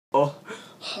Oh,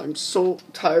 I'm so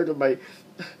tired of my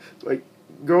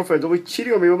girlfriend always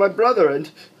cheating on me with my brother,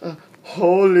 and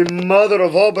holy mother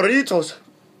of all burritos.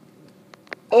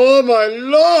 Oh my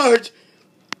lord!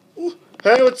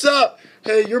 Hey, what's up?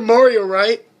 Hey, you're Mario,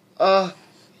 right?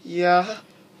 Yeah.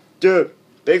 Dude,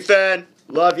 big fan.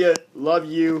 Love you. Love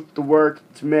you. The work.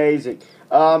 It's amazing.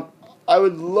 I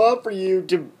would love for you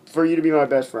to be my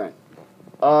best friend.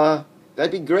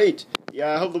 That'd be great.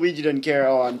 Yeah, I hope Luigi doesn't care.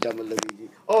 Oh, I'm done with Luigi.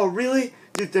 Oh, really?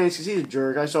 Dude, thanks, because he's a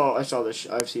jerk. I saw this.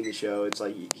 I've seen the show. It's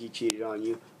like he cheated on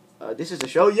you. This is the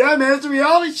show? Yeah, man, it's a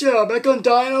reality show. Back on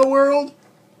Dino World.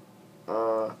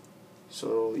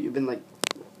 So you've been, like,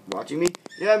 watching me?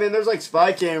 Yeah, man, there's, like,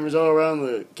 spy cameras all around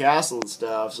the castle and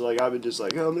stuff. So, like, I've been just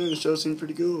like, oh, man, the show seems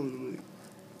pretty cool. And I'm like,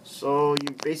 so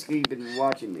you've basically been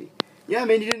watching me. Yeah,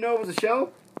 man, you didn't know it was a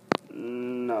show?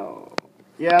 No.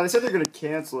 Yeah, they said they're going to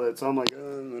cancel it, so I'm like,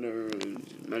 whatever.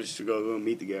 I just should go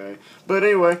meet the guy. But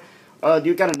anyway, do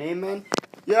you got a name, man?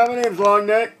 Yeah, my name's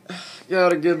Longneck.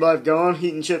 Got a good life going,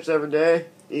 eating chips every day,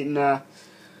 eating, the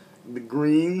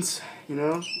greens, you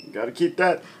know. Gotta keep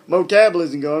that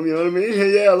metabolism going, you know what I mean?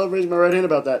 Yeah, I love raising my right hand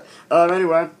about that.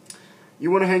 Anyway,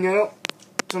 you want to hang out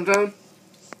sometime?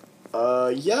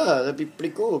 Yeah, that'd be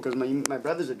pretty cool, because my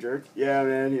brother's a jerk. Yeah,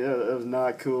 man, yeah, that was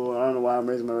not cool. I don't know why I'm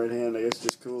raising my right hand. I guess it's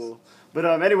just cool. But,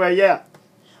 anyway, yeah.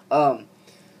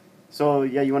 So,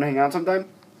 yeah, you want to hang out sometime?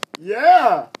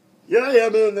 Yeah! Yeah,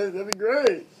 man, that'd be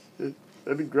great.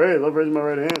 That'd be great. I love raising my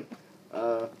right hand.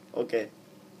 Okay.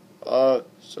 So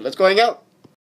let's go hang out.